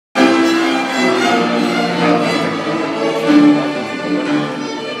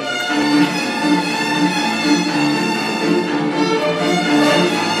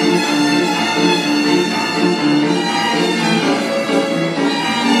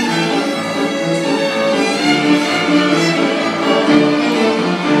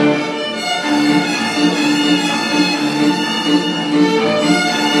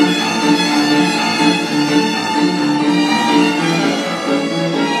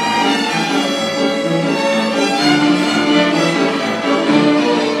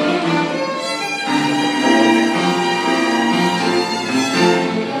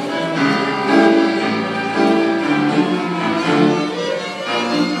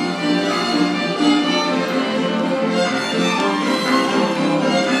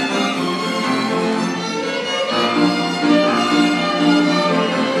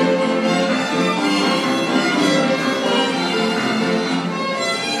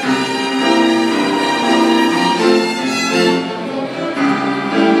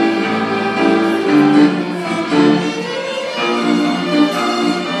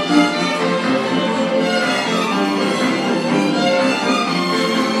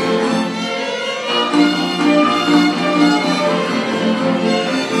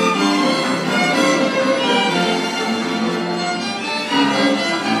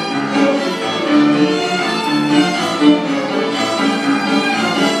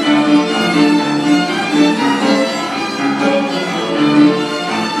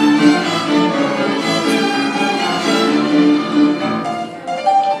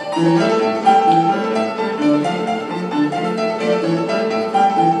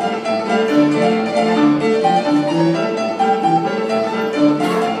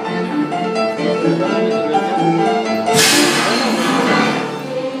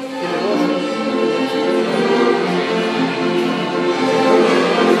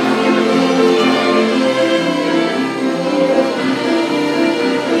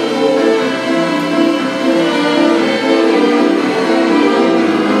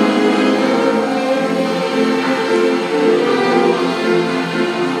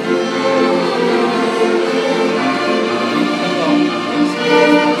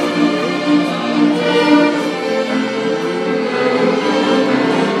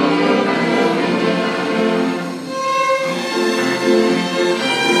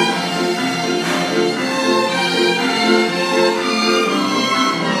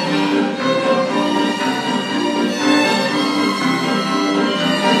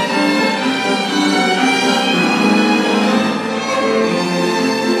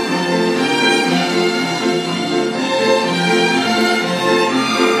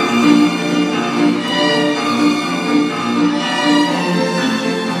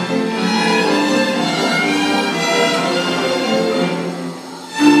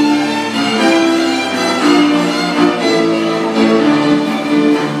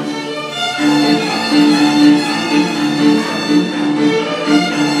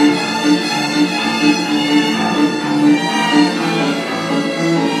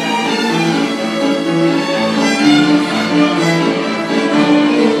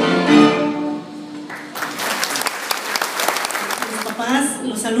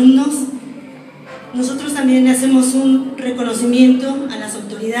las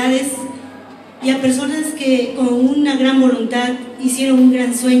autoridades y a personas que con una gran voluntad hicieron un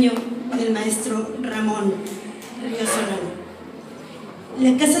gran sueño del maestro Ramón Ríos Solano.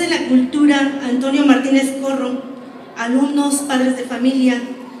 La Casa de la Cultura Antonio Martínez Corro, alumnos, padres de familia,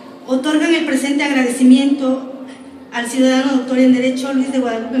 otorgan el presente agradecimiento al ciudadano doctor en Derecho Luis de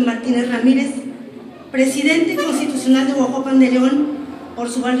Guadalupe Martínez Ramírez, presidente constitucional de Huajuapán de León, por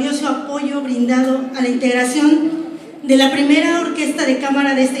su valioso apoyo brindado a la integración de la primera orquesta de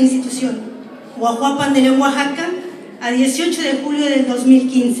cámara de esta institución, Huajuapán de León, Oaxaca, a 18 de julio del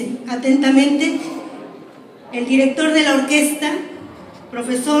 2015. Atentamente, el director de la orquesta,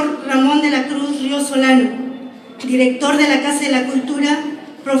 profesor Ramón de la Cruz Ríos Solano, director de la Casa de la Cultura,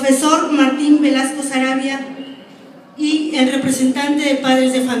 profesor Martín Velasco Sarabia, y el representante de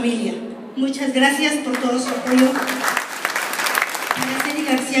padres de familia. Muchas gracias por todo su apoyo. Araceli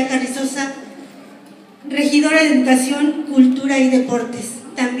García Carrizosa, regidora de Educación, Cultura y Deportes.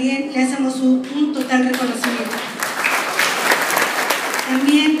 También le hacemos un total reconocimiento.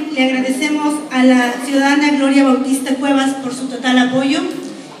 También le agradecemos a la ciudadana Gloria Bautista Cuevas por su total apoyo,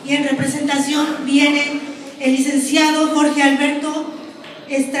 y en representación viene el licenciado Jorge Alberto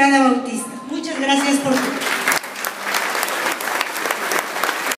Estrada Bautista. Muchas gracias por su